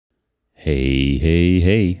Hey, hey,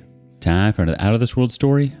 hey. Time for another Out of This World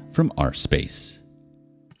story from rSpace.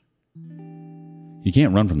 You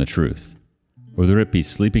can't run from the truth, whether it be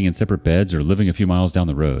sleeping in separate beds or living a few miles down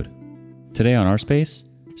the road. Today on rSpace,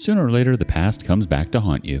 sooner or later the past comes back to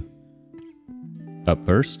haunt you. Up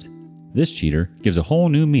first, this cheater gives a whole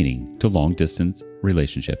new meaning to long-distance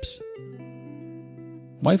relationships.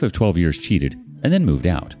 Wife of 12 years cheated and then moved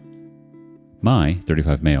out. My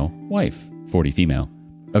 35 male, wife, 40 female,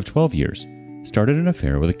 of 12 years, started an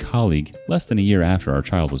affair with a colleague less than a year after our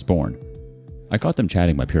child was born. I caught them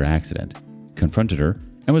chatting by pure accident, confronted her,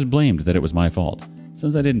 and was blamed that it was my fault,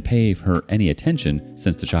 since I didn't pay her any attention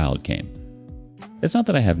since the child came. It's not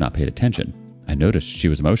that I have not paid attention. I noticed she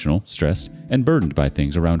was emotional, stressed, and burdened by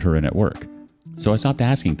things around her and at work. So I stopped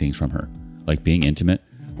asking things from her, like being intimate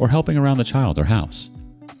or helping around the child or house.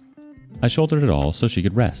 I shouldered it all so she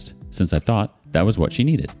could rest, since I thought that was what she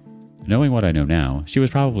needed. Knowing what I know now, she was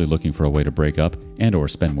probably looking for a way to break up and or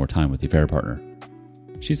spend more time with the affair partner.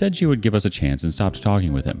 She said she would give us a chance and stopped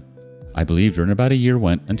talking with him. I believed her and about a year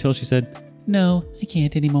went until she said, "No, I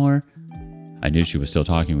can't anymore." I knew she was still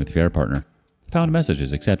talking with the affair partner, found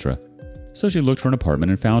messages, etc. So she looked for an apartment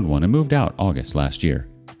and found one and moved out August last year.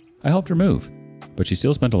 I helped her move, but she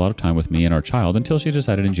still spent a lot of time with me and our child until she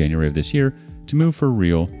decided in January of this year to move for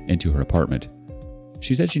real into her apartment.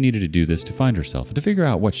 She said she needed to do this to find herself and to figure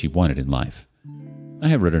out what she wanted in life. I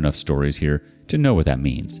have read enough stories here to know what that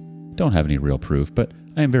means. Don't have any real proof, but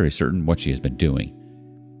I am very certain what she has been doing.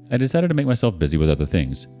 I decided to make myself busy with other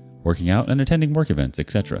things, working out and attending work events,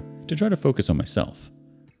 etc., to try to focus on myself.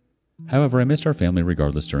 However, I missed our family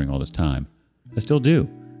regardless during all this time. I still do,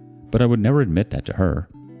 but I would never admit that to her.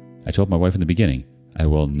 I told my wife in the beginning, I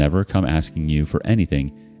will never come asking you for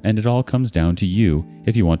anything, and it all comes down to you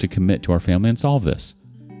if you want to commit to our family and solve this.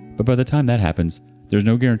 But by the time that happens, there's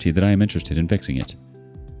no guarantee that I am interested in fixing it.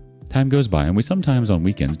 Time goes by and we sometimes on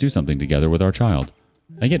weekends do something together with our child.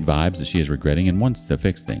 I get vibes that she is regretting and wants to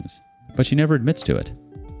fix things, but she never admits to it.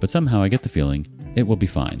 But somehow I get the feeling it will be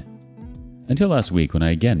fine. Until last week when I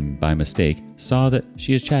again, by mistake, saw that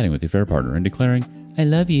she is chatting with the affair partner and declaring, "I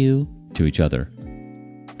love you," to each other.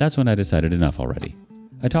 That's when I decided enough already.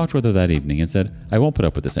 I talked with her that evening and said, I won't put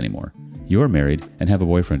up with this anymore. You are married and have a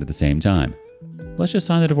boyfriend at the same time. Let's just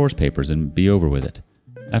sign the divorce papers and be over with it.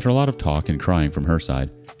 After a lot of talk and crying from her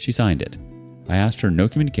side, she signed it. I asked her no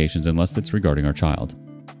communications unless it's regarding our child.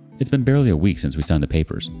 It's been barely a week since we signed the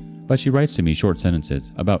papers, but she writes to me short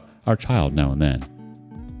sentences about our child now and then.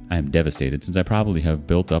 I am devastated since I probably have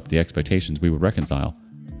built up the expectations we would reconcile,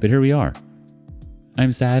 but here we are. I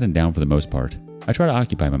am sad and down for the most part. I try to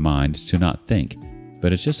occupy my mind to not think,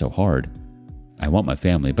 but it's just so hard. I want my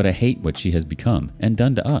family, but I hate what she has become and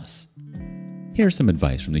done to us. Here's some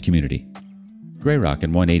advice from the community. Grey Rock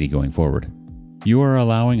and 180 going forward. You are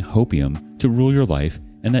allowing hopium to rule your life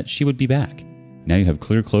and that she would be back. Now you have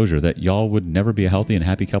clear closure that y'all would never be a healthy and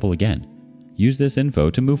happy couple again. Use this info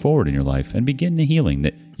to move forward in your life and begin the healing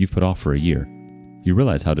that you've put off for a year. You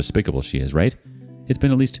realize how despicable she is, right? It's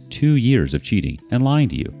been at least 2 years of cheating and lying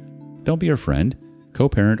to you. Don't be her friend.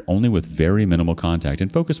 Co-parent only with very minimal contact and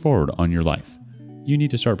focus forward on your life. You need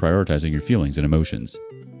to start prioritizing your feelings and emotions.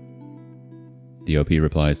 The OP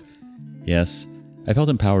replies, "Yes, I felt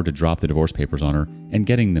empowered to drop the divorce papers on her and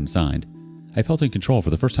getting them signed. I felt in control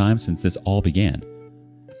for the first time since this all began.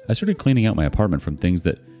 I started cleaning out my apartment from things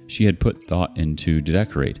that she had put thought into to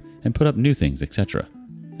decorate and put up new things, etc.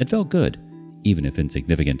 It felt good, even if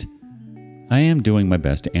insignificant. I am doing my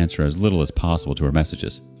best to answer as little as possible to her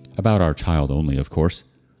messages. About our child only, of course.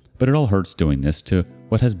 But it all hurts doing this to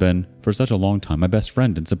what has been, for such a long time, my best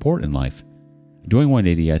friend and support in life. Doing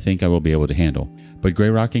 180 I think I will be able to handle, but grey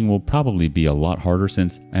rocking will probably be a lot harder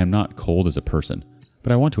since I am not cold as a person,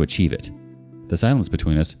 but I want to achieve it. The silence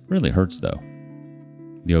between us really hurts though."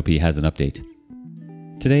 The OP has an update.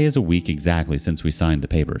 Today is a week exactly since we signed the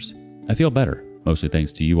papers. I feel better, mostly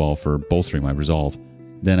thanks to you all for bolstering my resolve,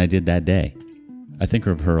 than I did that day. I think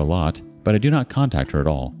of her a lot, but I do not contact her at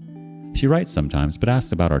all. She writes sometimes, but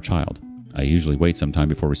asks about our child. I usually wait some time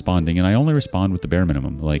before responding, and I only respond with the bare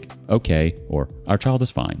minimum, like, okay, or our child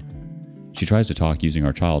is fine. She tries to talk using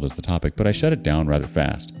our child as the topic, but I shut it down rather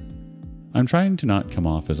fast. I'm trying to not come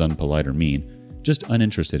off as unpolite or mean, just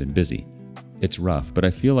uninterested and busy. It's rough, but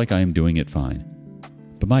I feel like I am doing it fine.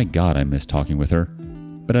 But my God, I miss talking with her.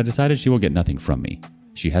 But I decided she will get nothing from me.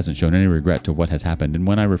 She hasn't shown any regret to what has happened, and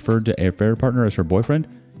when I referred to a affair partner as her boyfriend,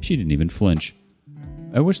 she didn't even flinch.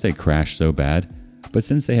 I wish they crashed so bad, but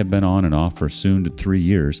since they have been on and off for soon to 3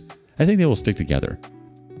 years, I think they will stick together.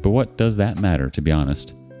 But what does that matter, to be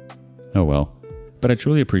honest? Oh well, but I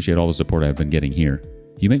truly appreciate all the support I have been getting here.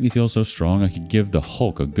 You make me feel so strong I could give the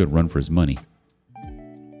Hulk a good run for his money.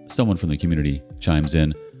 Someone from the community chimes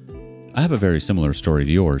in, I have a very similar story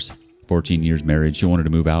to yours. 14 years married, she wanted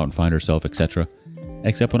to move out and find herself, etc.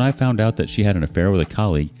 Except when I found out that she had an affair with a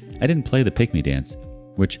colleague, I didn't play the pick-me dance,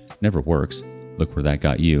 which never works. Look where that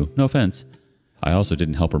got you. No offense. I also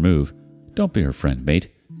didn't help her move. Don't be her friend,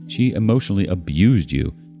 mate. She emotionally abused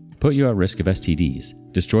you, put you at risk of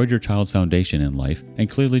STDs, destroyed your child's foundation in life, and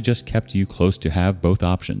clearly just kept you close to have both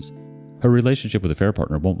options. Her relationship with a fair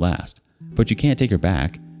partner won't last, but you can't take her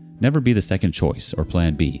back. Never be the second choice or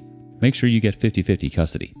plan B. Make sure you get 50-50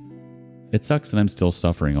 custody. It sucks and I'm still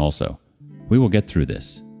suffering also. We will get through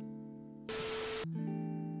this.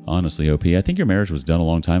 Honestly, OP, I think your marriage was done a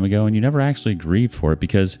long time ago and you never actually grieved for it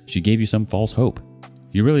because she gave you some false hope.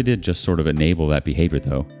 You really did just sort of enable that behavior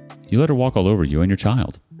though. You let her walk all over you and your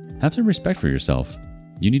child. Have some respect for yourself.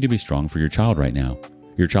 You need to be strong for your child right now.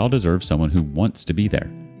 Your child deserves someone who wants to be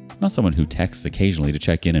there, not someone who texts occasionally to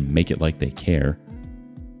check in and make it like they care.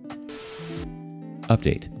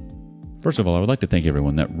 Update. First of all, I would like to thank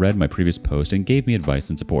everyone that read my previous post and gave me advice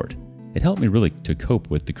and support. It helped me really to cope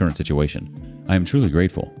with the current situation. I am truly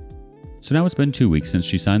grateful. So now it's been 2 weeks since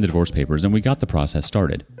she signed the divorce papers and we got the process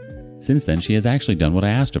started. Since then, she has actually done what I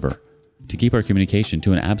asked of her, to keep our communication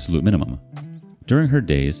to an absolute minimum. During her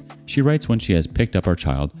days, she writes when she has picked up our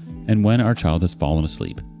child and when our child has fallen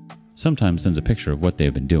asleep. Sometimes sends a picture of what they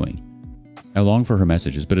have been doing. I long for her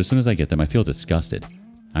messages, but as soon as I get them, I feel disgusted.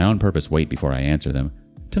 I on purpose wait before I answer them,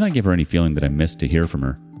 to not give her any feeling that I missed to hear from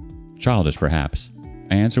her. Childish, perhaps.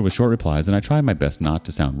 I answer with short replies and I try my best not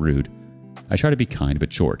to sound rude. I try to be kind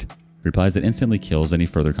but short. Replies that instantly kills any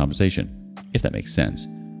further conversation, if that makes sense.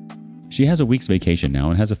 She has a week's vacation now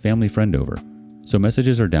and has a family friend over, so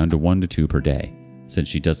messages are down to 1 to 2 per day, since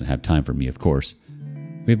she doesn't have time for me, of course.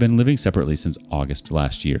 We have been living separately since August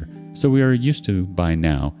last year, so we are used to, by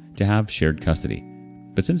now, to have shared custody.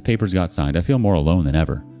 But since papers got signed, I feel more alone than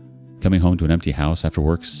ever. Coming home to an empty house after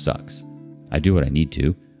work sucks. I do what I need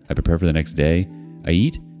to. I prepare for the next day, I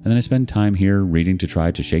eat, and then I spend time here reading to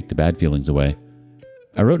try to shake the bad feelings away.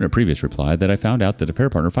 I wrote in a previous reply that I found out that a fair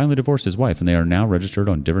partner finally divorced his wife and they are now registered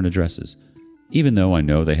on different addresses. Even though I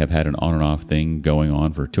know they have had an on and off thing going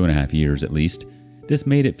on for 2.5 years at least, this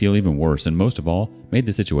made it feel even worse and most of all, made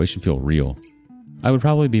the situation feel real. I would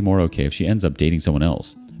probably be more okay if she ends up dating someone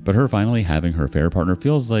else, but her finally having her affair partner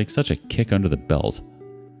feels like such a kick under the belt.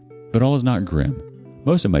 But all is not grim.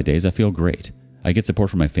 Most of my days I feel great. I get support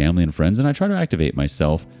from my family and friends and I try to activate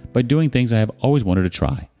myself by doing things I have always wanted to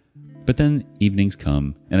try. But then evenings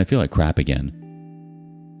come and I feel like crap again.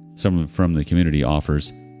 Someone from the community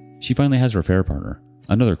offers, she finally has her affair partner,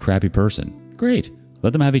 another crappy person. Great,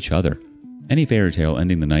 let them have each other. Any fairy tale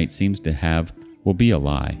ending the night seems to have will be a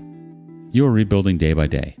lie. You are rebuilding day by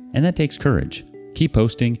day, and that takes courage. Keep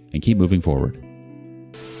posting and keep moving forward.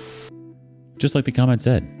 Just like the comment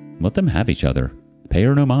said, let them have each other. Pay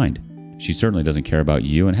her no mind. She certainly doesn't care about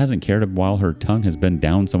you and hasn't cared while her tongue has been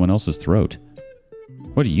down someone else's throat.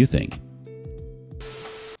 What do you think?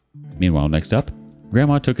 Meanwhile, next up,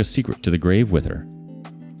 Grandma took a secret to the grave with her.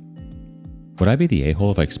 Would I be the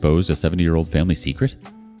a-hole if I exposed a 70-year-old family secret?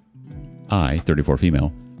 I, 34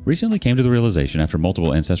 female, recently came to the realization after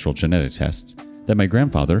multiple ancestral genetic tests that my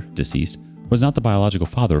grandfather, deceased, was not the biological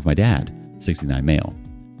father of my dad, 69 male.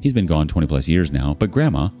 He's been gone 20 plus years now, but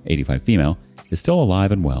Grandma, 85 female, is still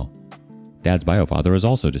alive and well. Dad's biofather is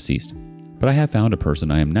also deceased, but I have found a person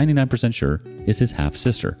I am 99% sure is his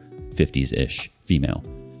half-sister, 50s-ish, female,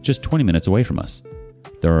 just 20 minutes away from us.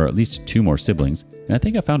 There are at least 2 more siblings, and I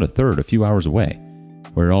think I found a third a few hours away.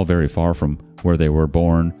 We're all very far from where they were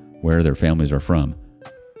born, where their families are from.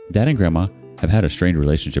 Dad and Grandma have had a strained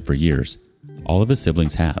relationship for years. All of his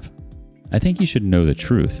siblings have. I think you should know the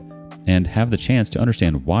truth and have the chance to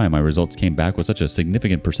understand why my results came back with such a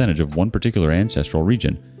significant percentage of one particular ancestral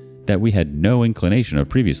region that we had no inclination of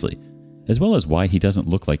previously, as well as why he doesn't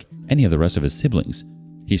look like any of the rest of his siblings.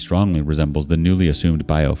 He strongly resembles the newly assumed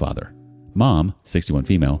biofather. Mom, 61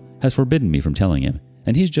 female, has forbidden me from telling him,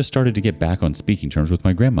 and he's just started to get back on speaking terms with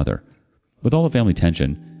my grandmother. With all the family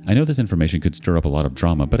tension, I know this information could stir up a lot of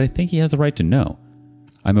drama, but I think he has the right to know.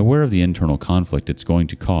 I'm aware of the internal conflict it's going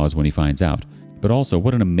to cause when he finds out, but also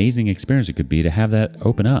what an amazing experience it could be to have that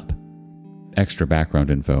open up. Extra background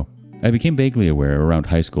info. I became vaguely aware around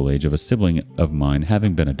high school age of a sibling of mine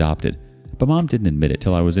having been adopted, but Mom didn't admit it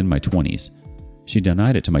till I was in my 20s. She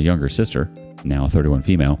denied it to my younger sister, now 31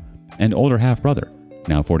 female, and older half-brother,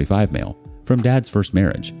 now 45 male, from Dad's first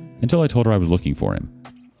marriage, until I told her I was looking for him.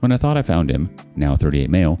 When I thought I found him, now 38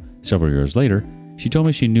 male, several years later, she told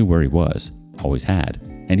me she knew where he was, always had,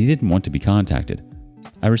 and he didn't want to be contacted.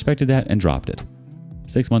 I respected that and dropped it.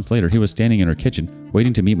 6 months later, he was standing in her kitchen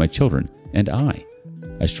waiting to meet my children, and I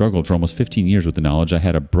struggled for almost 15 years with the knowledge I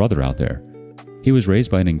had a brother out there. He was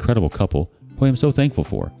raised by an incredible couple who I am so thankful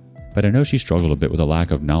for, but I know she struggled a bit with a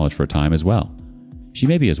lack of knowledge for a time as well. She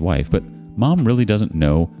may be his wife, but Mom really doesn't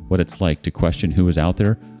know what it's like to question who is out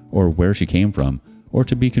there or where she came from, or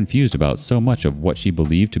to be confused about so much of what she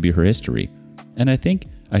believed to be her history. And I think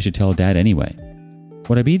I should tell Dad anyway.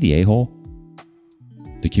 Would I be the a-hole?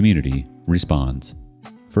 The community responds.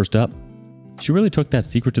 First up, she really took that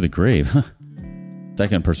secret to the grave.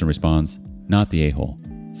 Second person responds, not the a-hole.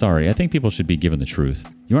 Sorry, I think people should be given the truth.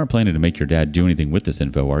 You aren't planning to make your dad do anything with this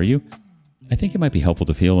info, are you? I think it might be helpful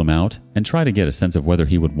to feel him out and try to get a sense of whether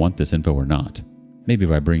he would want this info or not. Maybe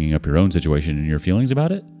by bringing up your own situation and your feelings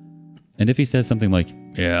about it. And if he says something like,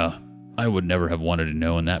 yeah, I would never have wanted to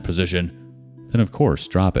know in that position, then of course,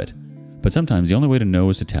 drop it. But sometimes the only way to know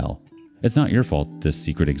is to tell. It's not your fault this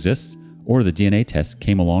secret exists, or the DNA test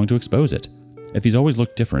came along to expose it. If he's always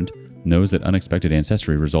looked different, knows that unexpected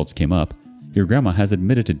ancestry results came up, your grandma has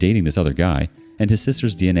admitted to dating this other guy, and his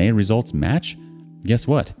sister's DNA results match, guess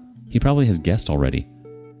what? He probably has guessed already.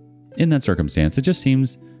 In that circumstance, it just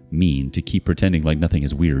seems mean to keep pretending like nothing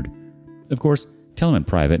is weird. Of course, tell him in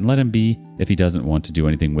private and let him be if he doesn't want to do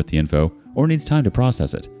anything with the info or needs time to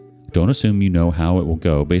process it. Don't assume you know how it will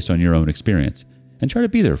go based on your own experience, and try to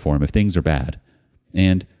be there for him if things are bad.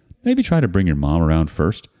 And maybe try to bring your mom around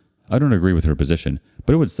first. I don't agree with her position,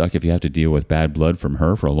 but it would suck if you have to deal with bad blood from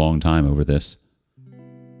her for a long time over this.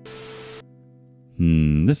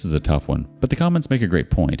 This is a tough one, but the comments make a great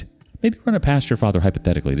point. Maybe run it past your father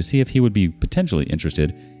hypothetically to see if he would be potentially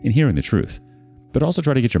interested in hearing the truth. But also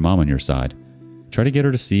try to get your mom on your side. Try to get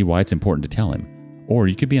her to see why it's important to tell him. Or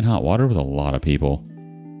you could be in hot water with a lot of people.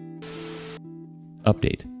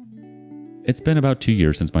 Update. It's been about 2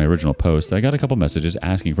 years since my original post. I got a couple messages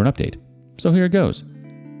asking for an update. So here it goes.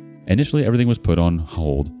 Initially, everything was put on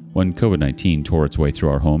hold when COVID-19 tore its way through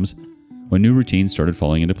our homes. When new routines started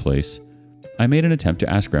falling into place, I made an attempt to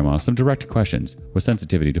ask Grandma some direct questions with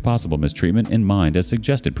sensitivity to possible mistreatment in mind as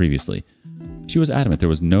suggested previously. She was adamant there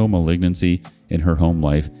was no malignancy in her home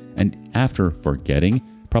life, and after forgetting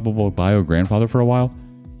probable bio-grandfather for a while,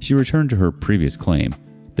 she returned to her previous claim.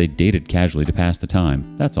 They dated casually to pass the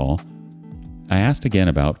time, that's all. I asked again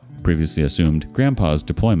about previously assumed Grandpa's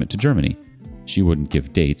deployment to Germany. She wouldn't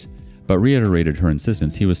give dates, but reiterated her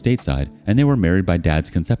insistence he was stateside and they were married by Dad's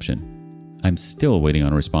conception. I'm still waiting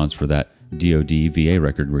on a response for that DoD VA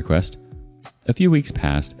record request. A few weeks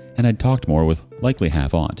passed and I'd talked more with likely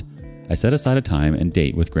half-aunt. I set aside a time and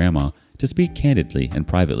date with Grandma to speak candidly and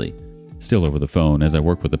privately, still over the phone as I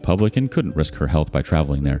work with the public and couldn't risk her health by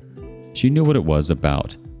traveling there. She knew what it was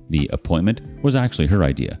about. The appointment was actually her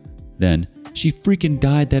idea. Then, she freaking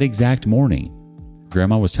died that exact morning.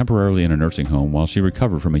 Grandma was temporarily in a nursing home while she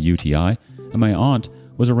recovered from a UTI, and my aunt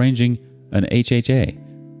was arranging an HHA.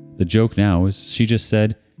 The joke now is she just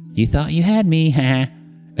said, "You thought you had me, ha,"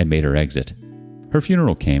 and made her exit. Her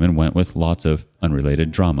funeral came and went with lots of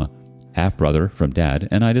unrelated drama. Half-brother from Dad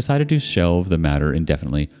and I decided to shelve the matter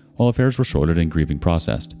indefinitely while affairs were sorted and grieving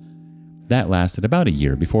processed. That lasted about a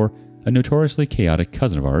year before a notoriously chaotic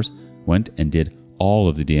cousin of ours went and did all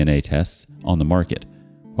of the DNA tests on the market.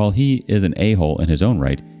 While he is an a-hole in his own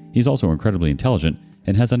right, he's also incredibly intelligent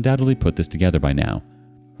and has undoubtedly put this together by now.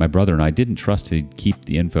 My brother and I didn't trust he'd keep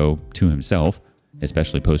the info to himself,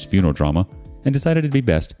 especially post-funeral drama, and decided it'd be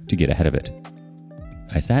best to get ahead of it.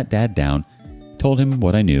 I sat Dad down, told him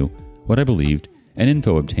what I knew, what I believed, and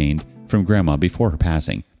info obtained from Grandma before her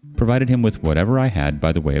passing, provided him with whatever I had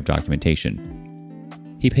by the way of documentation.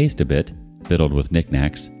 He paced a bit, fiddled with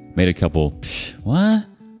knickknacks, made a couple "what?"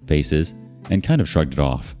 faces, and kind of shrugged it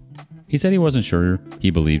off. He said he wasn't sure he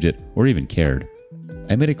believed it or even cared.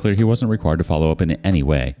 I made it clear he wasn't required to follow up in any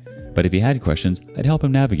way, but if he had questions, I'd help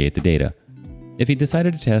him navigate the data. If he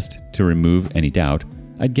decided to test to remove any doubt,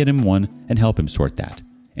 I'd get him one and help him sort that.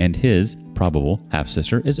 And his probable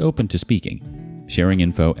half-sister is open to speaking, sharing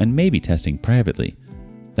info, and maybe testing privately.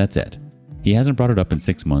 That's it. He hasn't brought it up in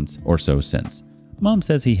 6 months or so since. Mom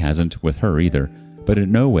says he hasn't with her either, but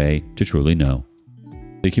in no way to truly know.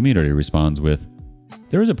 The community responds with,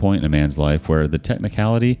 "There is a point in a man's life where the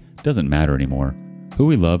technicality doesn't matter anymore. Who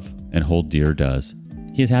we love and hold dear does.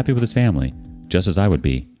 He is happy with his family, just as I would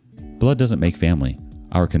be. Blood doesn't make family.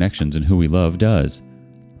 Our connections and who we love does.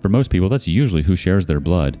 For most people, that's usually who shares their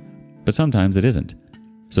blood, but sometimes it isn't.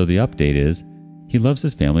 So the update is, he loves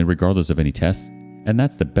his family regardless of any tests, and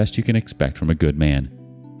that's the best you can expect from a good man."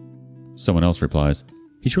 Someone else replies,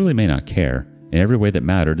 "He truly may not care. In every way that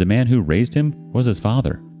mattered, the man who raised him was his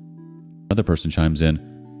father." Another person chimes in,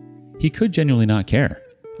 "He could genuinely not care.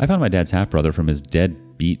 I found my dad's half-brother from his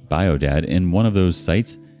deadbeat bio-dad in one of those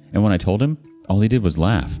sites, and when I told him, all he did was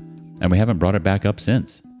laugh, and we haven't brought it back up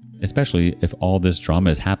since. Especially if all this drama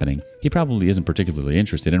is happening, he probably isn't particularly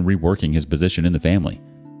interested in reworking his position in the family.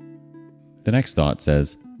 The next thought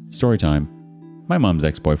says, Storytime. My mom's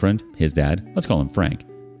ex-boyfriend, his dad, let's call him Frank.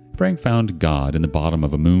 Frank found God in the bottom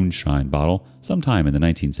of a moonshine bottle sometime in the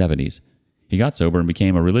 1970s. He got sober and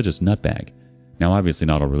became a religious nutbag. Now obviously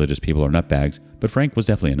not all religious people are nutbags, but Frank was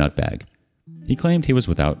definitely a nutbag. He claimed he was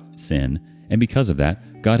without sin, and because of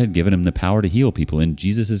that, God had given him the power to heal people in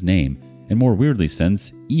Jesus' name, and more weirdly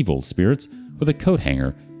sense evil spirits with a coat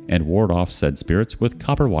hanger and ward off said spirits with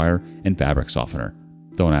copper wire and fabric softener.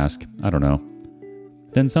 Don't ask, I don't know.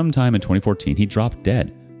 Then sometime in 2014, he dropped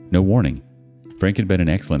dead. No warning. Frank had been in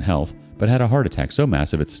excellent health, but had a heart attack so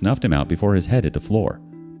massive it snuffed him out before his head hit the floor.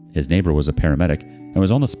 His neighbor was a paramedic and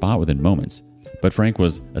was on the spot within moments, but Frank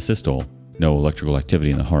was asystole, no electrical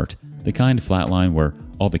activity in the heart, the kind flatline where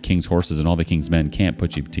all the king's horses and all the king's men can't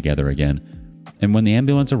put you together again. And when the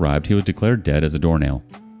ambulance arrived, he was declared dead as a doornail.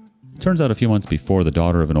 Turns out a few months before, the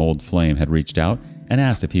daughter of an old flame had reached out and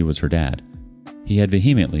asked if he was her dad. He had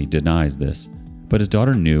vehemently denied this, but his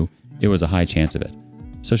daughter knew it was a high chance of it,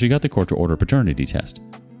 so she got the court to order a paternity test.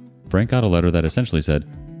 Frank got a letter that essentially said,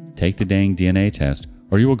 take the dang DNA test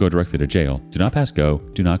or you will go directly to jail. Do not pass go,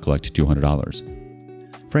 do not collect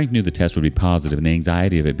 $200. Frank knew the test would be positive, and the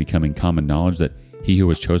anxiety of it becoming common knowledge that he who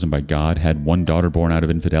was chosen by God had one daughter born out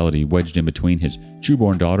of infidelity wedged in between his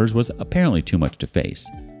trueborn daughters was apparently too much to face.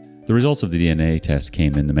 The results of the DNA test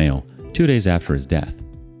came in the mail 2 days after his death.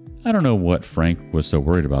 I don't know what Frank was so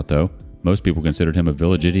worried about though. Most people considered him a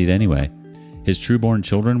village idiot anyway. His trueborn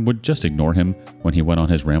children would just ignore him when he went on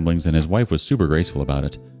his ramblings, and his wife was super graceful about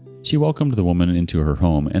it. She welcomed the woman into her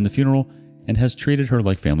home and the funeral and has treated her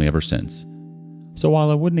like family ever since. So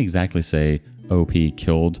while I wouldn't exactly say OP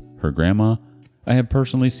killed her grandma, I have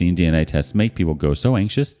personally seen DNA tests make people go so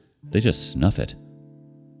anxious, they just snuff it.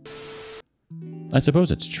 I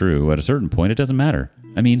suppose it's true. At a certain point, it doesn't matter.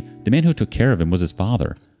 I mean, the man who took care of him was his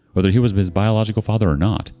father, whether he was his biological father or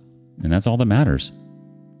not. And that's all that matters.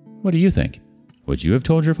 What do you think? Would you have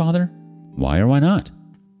told your father? Why or why not?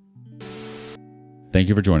 Thank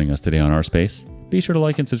you for joining us today on rSpace. Be sure to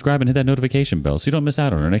like and subscribe and hit that notification bell so you don't miss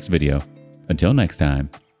out on our next video. Until next time.